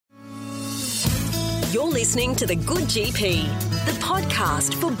You're listening to The Good GP, the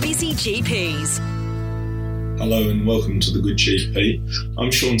podcast for busy GPs. Hello and welcome to The Good GP.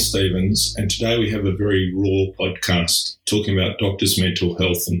 I'm Sean Stevens, and today we have a very raw podcast talking about doctors' mental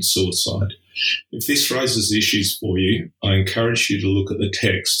health and suicide. If this raises issues for you, I encourage you to look at the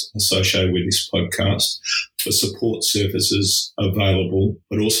text associated with this podcast for support services available,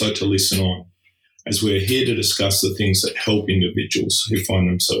 but also to listen on, as we're here to discuss the things that help individuals who find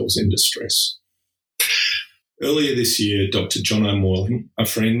themselves in distress. Earlier this year, Dr Jono Morling, a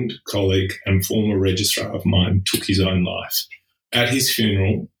friend, colleague and former registrar of mine, took his own life. At his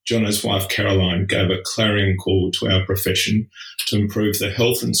funeral, Jono's wife Caroline gave a clarion call to our profession to improve the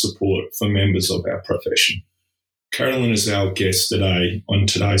health and support for members of our profession. Caroline is our guest today on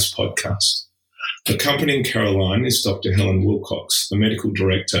today's podcast. Accompanying Caroline is Dr Helen Wilcox, the Medical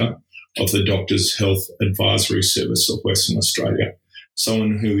Director of the Doctors' Health Advisory Service of Western Australia,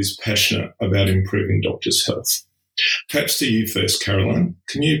 someone who is passionate about improving doctors' health. Perhaps to you first, Caroline.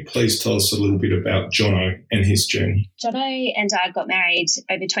 Can you please tell us a little bit about Jono and his journey? Jono and I got married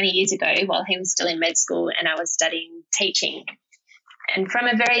over 20 years ago while he was still in med school and I was studying teaching. And from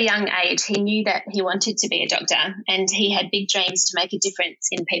a very young age, he knew that he wanted to be a doctor and he had big dreams to make a difference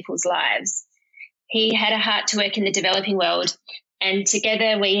in people's lives. He had a heart to work in the developing world, and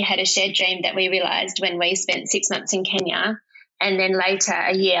together we had a shared dream that we realised when we spent 6 months in Kenya and then later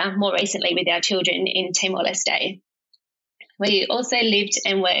a year, more recently with our children, in Timor-Leste. We also lived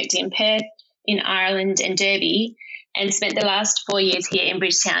and worked in Perth, in Ireland and Derby, and spent the last 4 years here in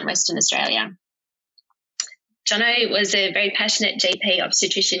Bridgetown, Western Australia. Jono was a very passionate GP,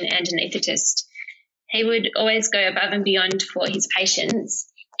 obstetrician and anaesthetist. He would always go above and beyond for his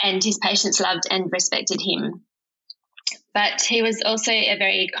patients, and his patients loved and respected him. But he was also a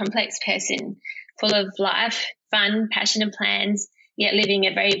very complex person, full of life, fun, passion and plans, yet living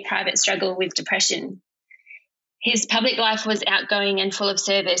a very private struggle with depression. His public life was outgoing and full of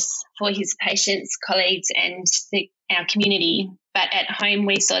service for his patients, colleagues and our community, but at home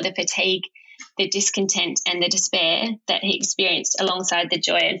we saw the fatigue, the discontent and the despair that he experienced alongside the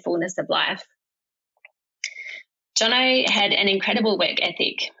joy and fullness of life. Jono had an incredible work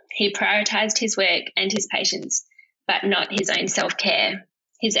ethic. He prioritised his work and his patients, but not his own self-care.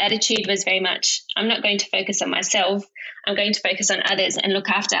 His attitude was very much, I'm not going to focus on myself, I'm going to focus on others and look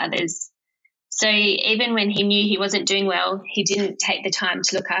after others. So even when he knew he wasn't doing well, he didn't take the time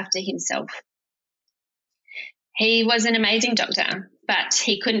to look after himself. He was an amazing doctor, but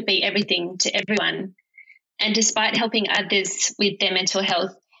he couldn't be everything to everyone. And despite helping others with their mental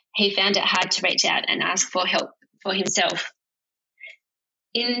health, he found it hard to reach out and ask for help for himself.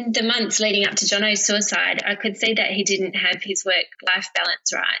 In the months leading up to Jono's suicide, I could see that he didn't have his work-life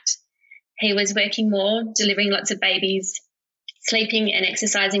balance right. He was working more, delivering lots of babies, sleeping and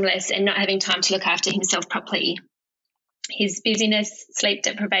exercising less and not having time to look after himself properly. His busyness, sleep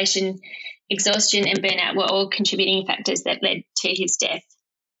deprivation, exhaustion and burnout were all contributing factors that led to his death.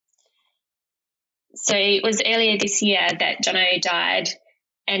 So it was earlier this year that Jono died,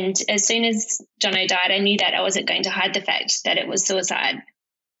 and as soon as Jono died, I knew that I wasn't going to hide the fact that it was suicide.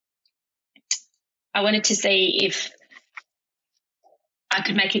 I wanted to see if I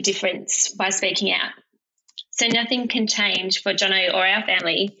could make a difference by speaking out. So nothing can change for Jono or our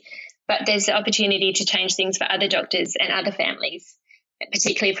family, but there's the opportunity to change things for other doctors and other families,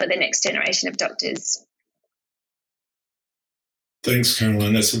 particularly for the next generation of doctors. Thanks,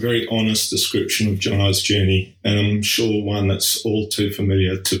 Caroline. That's a very honest description of Jono's journey, and I'm sure one that's all too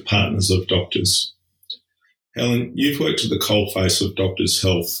familiar to partners of doctors. Helen, you've worked at the coalface of doctors'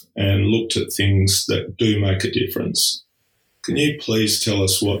 health and looked at things that do make a difference. Can you please tell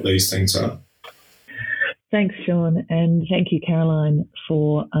us what these things are? Thanks, Sean, and thank you, Caroline,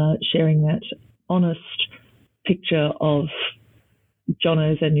 for sharing that honest picture of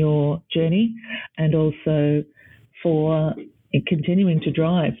Jono's and your journey, and also for continuing to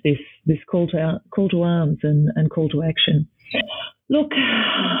drive this call to arms and call to action. Look,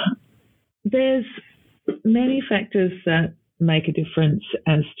 there's many factors that make a difference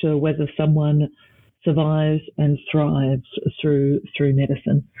as to whether someone survives and thrives through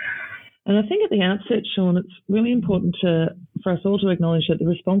medicine. And I think at the outset, Sean, it's really important for us all to acknowledge that the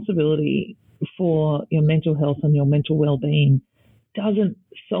responsibility for your mental health and your mental well-being doesn't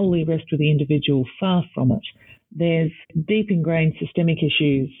solely rest with the individual, far from it. There's deep ingrained systemic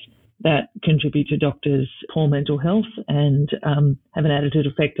issues that contribute to doctors' poor mental health and have an added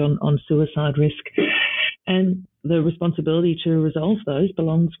effect on suicide risk. And the responsibility to resolve those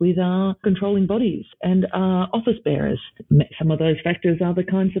belongs with our controlling bodies and our office bearers. Some of those factors are the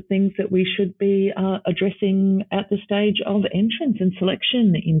kinds of things that we should be addressing at the stage of entrance and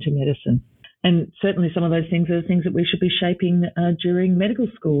selection into medicine. And certainly some of those things are things that we should be shaping during medical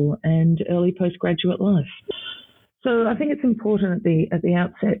school and early postgraduate life. So I think it's important at the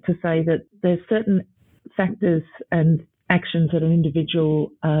outset to say that there's certain factors and actions that an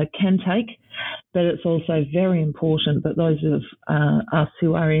individual can take, but it's also very important that those of us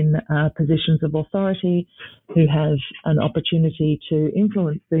who are in positions of authority, who have an opportunity to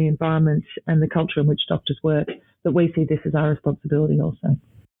influence the environment and the culture in which doctors work, that we see this as our responsibility also.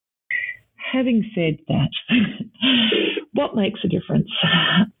 Having said that, what makes a difference?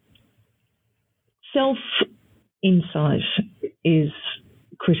 Self-insight is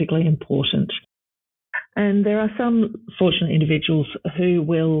critically important. And there are some fortunate individuals who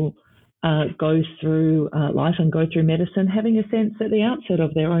will go through life and go through medicine having a sense at the outset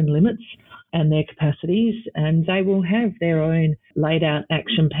of their own limits and their capacities, and they will have their own laid out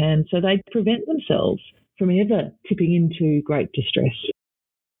action plan so they prevent themselves from ever tipping into great distress.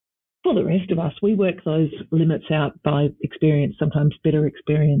 For the rest of us, we work those limits out by experience, sometimes bitter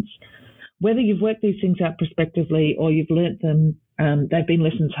experience. Whether you've worked these things out prospectively or you've learnt them, they've been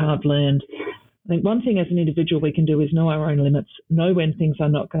lessons hard learned. I think one thing as an individual we can do is know our own limits, know when things are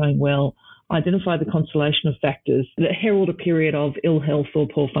not going well, identify the constellation of factors that herald a period of ill health or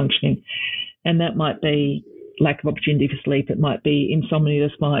poor functioning. And that might be lack of opportunity for sleep. It might be insomnia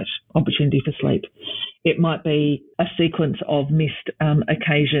despite opportunity for sleep. It might be a sequence of missed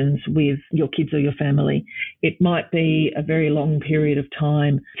occasions with your kids or your family. It might be a very long period of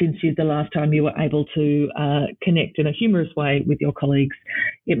time since the last time you were able to connect in a humorous way with your colleagues.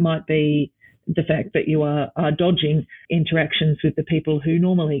 It might be the fact that you are dodging interactions with the people who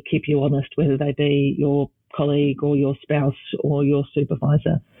normally keep you honest, whether they be your colleague or your spouse or your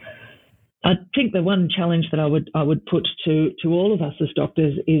supervisor. I think the one challenge that I would put to all of us as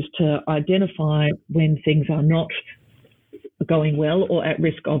doctors is to identify when things are not going well or at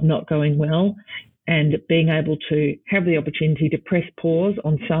risk of not going well, and being able to have the opportunity to press pause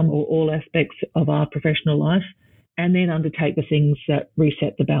on some or all aspects of our professional life and then undertake the things that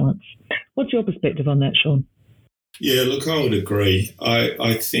reset the balance. What's your perspective on that, Sean? Yeah, look, I would agree.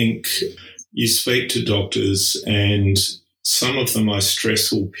 I think you speak to doctors and some of the most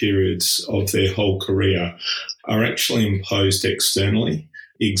stressful periods of their whole career are actually imposed externally.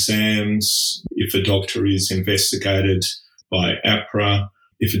 Exams, if a doctor is investigated by APRA,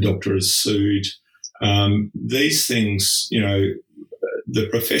 if a doctor is sued, these things, the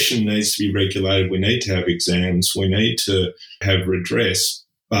profession needs to be regulated. We need to have exams. We need to have redress,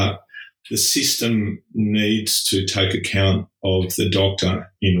 but the system needs to take account of the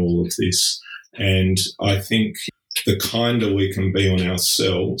doctor in all of this. And I think the kinder we can be on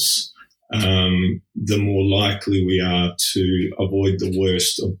ourselves, the more likely we are to avoid the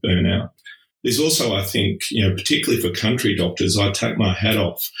worst of burnout. There's also, I think, particularly for country doctors, I take my hat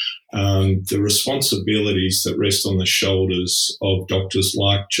off. The responsibilities that rest on the shoulders of doctors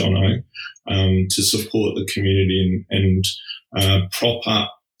like Jono to support the community and prop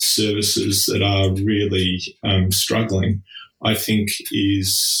up services that are really struggling, I think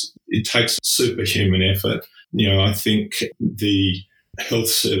it takes superhuman effort. I think the health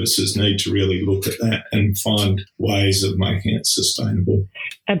services need to really look at that and find ways of making it sustainable.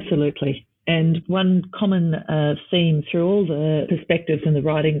 Absolutely. And one common theme through all the perspectives and the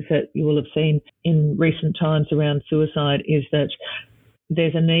writings that you will have seen in recent times around suicide is that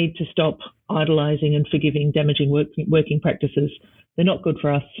there's a need to stop idolising and forgiving damaging working practices. They're not good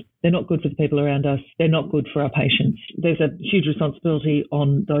for us. They're not good for the people around us. They're not good for our patients. There's a huge responsibility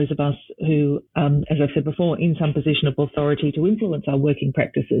on those of us who, as I've said before, in some position of authority to influence our working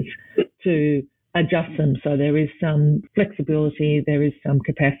practices, to adjust them so there is some flexibility, there is some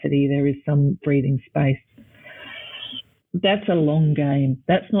capacity, there is some breathing space. That's a long game.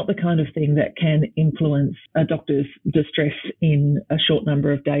 That's not the kind of thing that can influence a doctor's distress in a short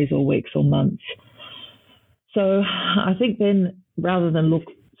number of days or weeks or months. So I think then, rather than look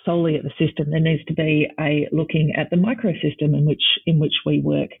solely at the system, there needs to be a looking at the microsystem in which we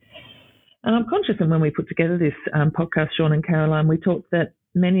work. And I'm conscious that when we put together this podcast, Sean and Caroline, we talked that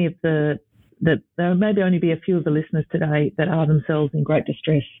that there may only be a few of the listeners today that are themselves in great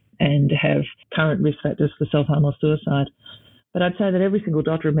distress and have current risk factors for self-harm or suicide. But I'd say that every single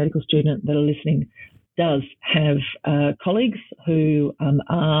doctor or medical student that are listening does have colleagues who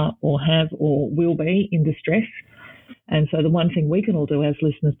are or have or will be in distress. And so the one thing we can all do as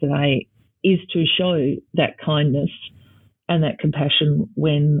listeners today is to show that kindness and that compassion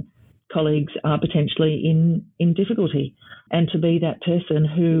when colleagues are potentially in difficulty, and to be that person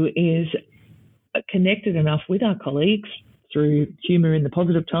who is connected enough with our colleagues through humour in the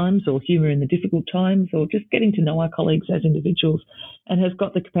positive times or humour in the difficult times, or just getting to know our colleagues as individuals, and has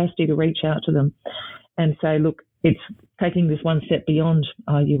got the capacity to reach out to them and say, look, it's taking this one step beyond,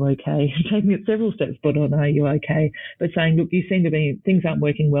 are you okay? Taking it several steps beyond, are you okay? But saying, look, you seem to be, things aren't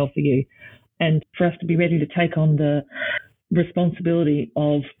working well for you. And for us to be ready to take on the responsibility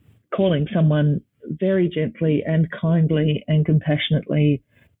of calling someone very gently and kindly and compassionately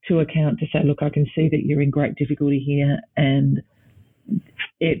to account to say, look, I can see that you're in great difficulty here, and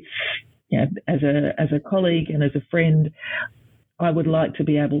it's, you know, as a colleague and as a friend, I would like to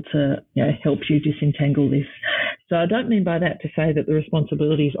be able to, you know, help you disentangle this. So I don't mean by that to say that the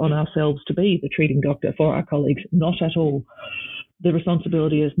responsibility is on ourselves to be the treating doctor for our colleagues, not at all. The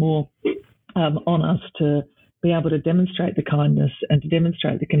responsibility is more on us to be able to demonstrate the kindness and to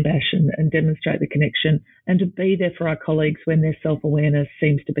demonstrate the compassion and demonstrate the connection and to be there for our colleagues when their self-awareness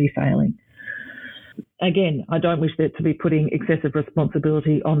seems to be failing. Again, I don't wish that to be putting excessive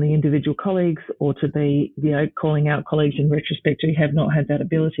responsibility on the individual colleagues or to be, you know, calling out colleagues in retrospect who have not had that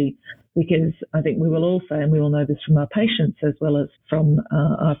ability, because I think we will all say, and we all know this from our patients as well as from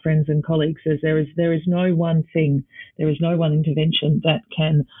our friends and colleagues, is there is no one thing, there is no one intervention that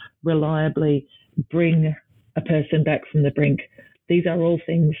can reliably bring a person back from the brink. These are all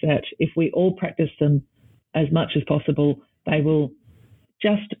things that if we all practice them as much as possible, they will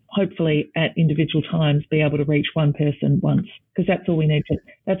just hopefully at individual times be able to reach one person once, because that's all we need to,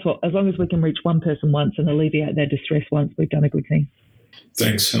 that's what, as long as we can reach one person once and alleviate their distress once, we've done a good thing.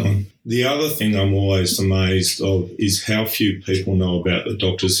 Thanks, Helen. The other thing I'm always amazed of is how few people know about the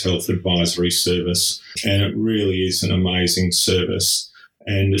Doctors' Health Advisory Service, and it really is an amazing service.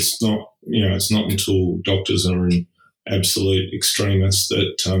 And it's not until doctors are in absolute extremists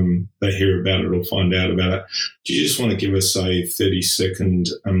that they hear about it or find out about it. Do you just want to give us a 30-second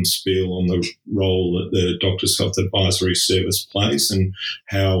spiel on the role that the Doctors' Health Advisory Service plays and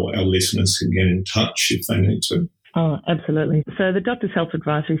how our listeners can get in touch if they need to? Oh, absolutely. So the Doctors' Health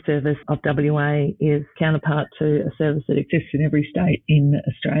Advisory Service of WA is counterpart to a service that exists in every state in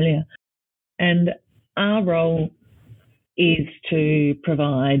Australia. And our role is to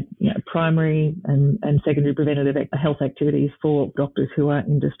provide, you know, primary and secondary preventative health activities for doctors who are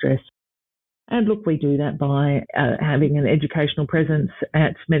in distress. And look, we do that by having an educational presence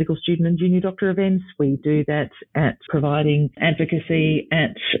at medical student and junior doctor events. We do that at providing advocacy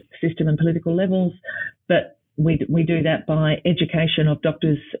at system and political levels. But we do that by education of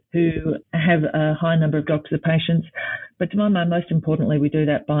doctors who have a high number of doctors of patients. But to my mind, most importantly, we do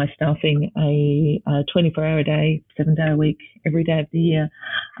that by staffing a 24-hour-a-day, 7-day-a-week, every day of the year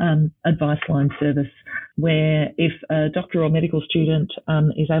advice line service, where if a doctor or medical student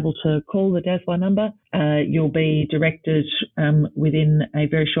is able to call the DASLI number, you'll be directed within a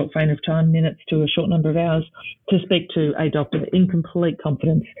very short frame of time, minutes to a short number of hours, to speak to a doctor in complete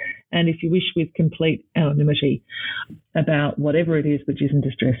confidence, and if you wish, with complete anonymity about whatever it is which is in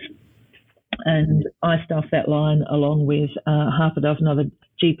distress. And I staff that line along with half a dozen other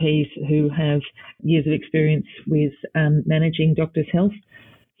GPs who have years of experience with managing doctors' health.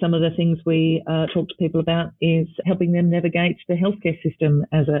 Some of the things we talk to people about is helping them navigate the healthcare system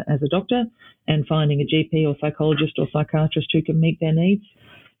as a doctor and finding a GP or psychologist or psychiatrist who can meet their needs.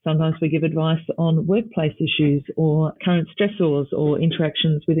 Sometimes we give advice on workplace issues or current stressors or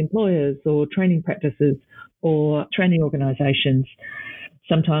interactions with employers or training practices or training organisations.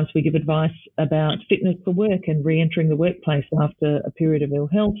 Sometimes we give advice about fitness for work and re-entering the workplace after a period of ill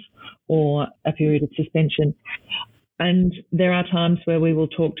health or a period of suspension. And there are times where we will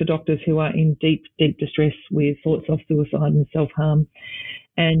talk to doctors who are in deep, deep distress with thoughts of suicide and self-harm.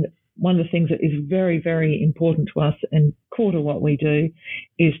 And one of the things that is very, very important to us and core to what we do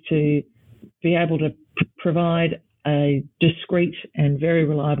is to be able to provide a discreet and very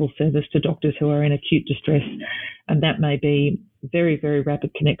reliable service to doctors who are in acute distress. And that may be very, very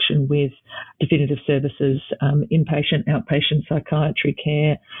rapid connection with definitive services, inpatient, outpatient psychiatry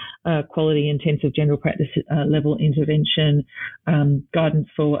care, quality intensive general practice level intervention, guidance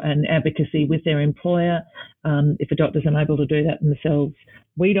for an advocacy with their employer. If a doctor's unable to do that themselves,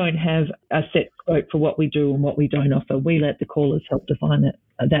 we don't have a set scope for what we do and what we don't offer. We let the callers help define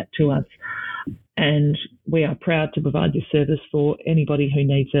that to us. And we are proud to provide this service for anybody who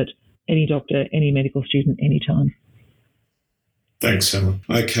needs it, any doctor, any medical student, anytime. Thanks, Helen.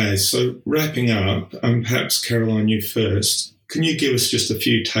 Okay, so wrapping up, perhaps Caroline, you first. Can you give us just a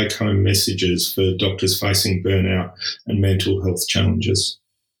few take-home messages for doctors facing burnout and mental health challenges?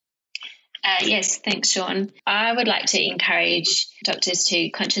 Yes, thanks, Sean. I would like to encourage doctors to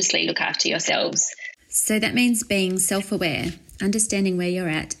consciously look after yourselves. So that means being self-aware, understanding where you're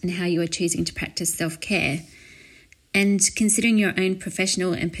at and how you are choosing to practice self-care. and considering your own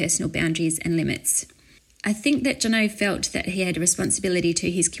professional and personal boundaries and limits. I think that Jono felt that he had a responsibility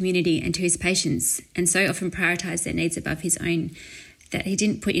to his community and to his patients, and so often prioritised their needs above his own, that he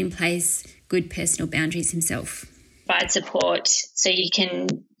didn't put in place good personal boundaries himself. Provide support so you can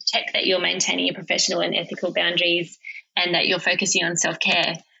check that you're maintaining your professional and ethical boundaries and that you're focusing on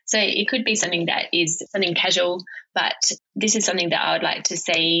self-care. So it could be something that is something casual, but this is something that I would like to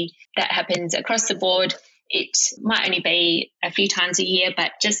see that happens across the board. It might only be a few times a year,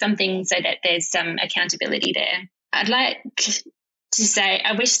 but just something so that there's some accountability there. I'd like to say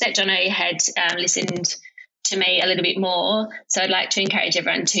I wish that Jono had listened to me a little bit more. So I'd like to encourage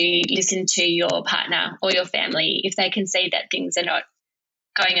everyone to listen to your partner or your family if they can see that things are not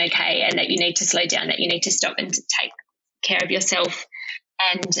going okay and that you need to slow down, that you need to stop and to take care of yourself.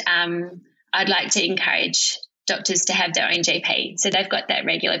 And I'd like to encourage doctors to have their own GP. So they've got that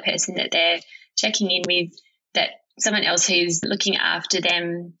regular person that they're checking in with, that someone else who's looking after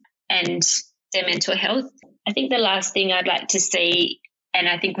them and their mental health. I think the last thing I'd like to see, and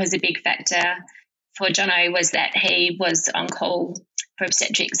I think was a big factor for Jono, was that he was on call for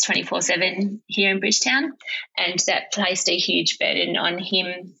obstetrics 24/7 here in Bridgetown, and that placed a huge burden on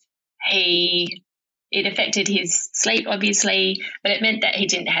him. It affected his sleep, obviously, but it meant that he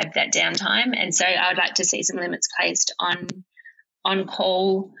didn't have that downtime. And so I would like to see some limits placed on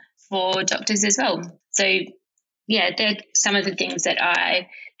call for doctors as well. So, yeah, they're some of the things that I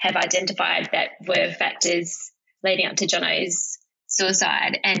have identified that were factors leading up to Jono's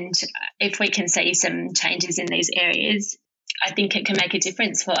suicide. And if we can see some changes in these areas, I think it can make a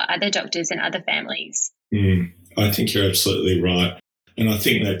difference for other doctors and other families. I think you're absolutely right. And I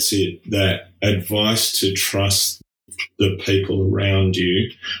think that's it, that advice to trust the people around you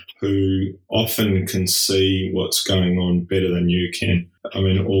who often can see what's going on better than you can. I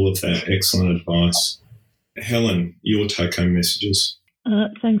mean, all of that excellent advice. Helen, your take-home messages.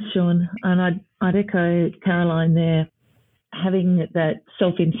 Thanks, Sean. And I'd echo Caroline there, having that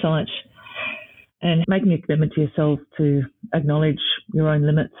self-insight and making a commitment to yourself to acknowledge your own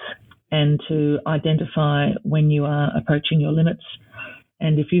limits and to identify when you are approaching your limits.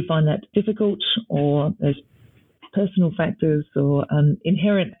 And if you find that difficult, or there's personal factors or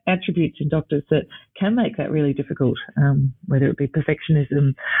inherent attributes in doctors that can make that really difficult, whether it be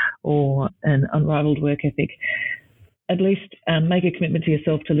perfectionism or an unrivaled work ethic, at least make a commitment to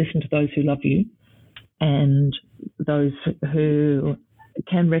yourself to listen to those who love you and those who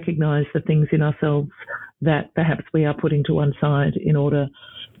can recognise the things in ourselves that perhaps we are putting to one side in order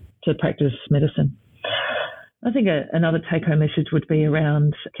to practice medicine. I think another take-home message would be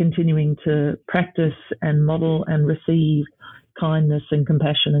around continuing to practice and model and receive kindness and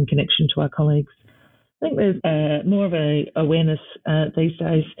compassion and connection to our colleagues. I think there's more of a awareness these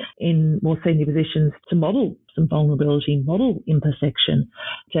days in more senior positions to model some vulnerability, model imperfection,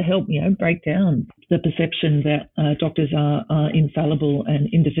 to help break down the perception that doctors are infallible and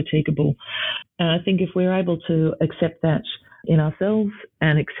indefatigable. And I think if we're able to accept that in ourselves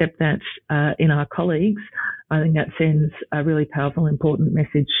and accept that in our colleagues, I think that sends a really powerful, important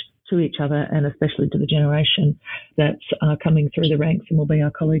message to each other and especially to the generation that's coming through the ranks and will be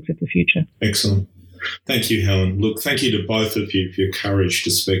our colleagues of the future. Excellent. Thank you, Helen. Look, thank you to both of you for your courage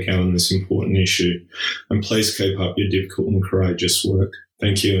to speak out on this important issue. And please keep up your difficult and courageous work.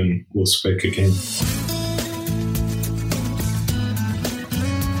 Thank you, and we'll speak again.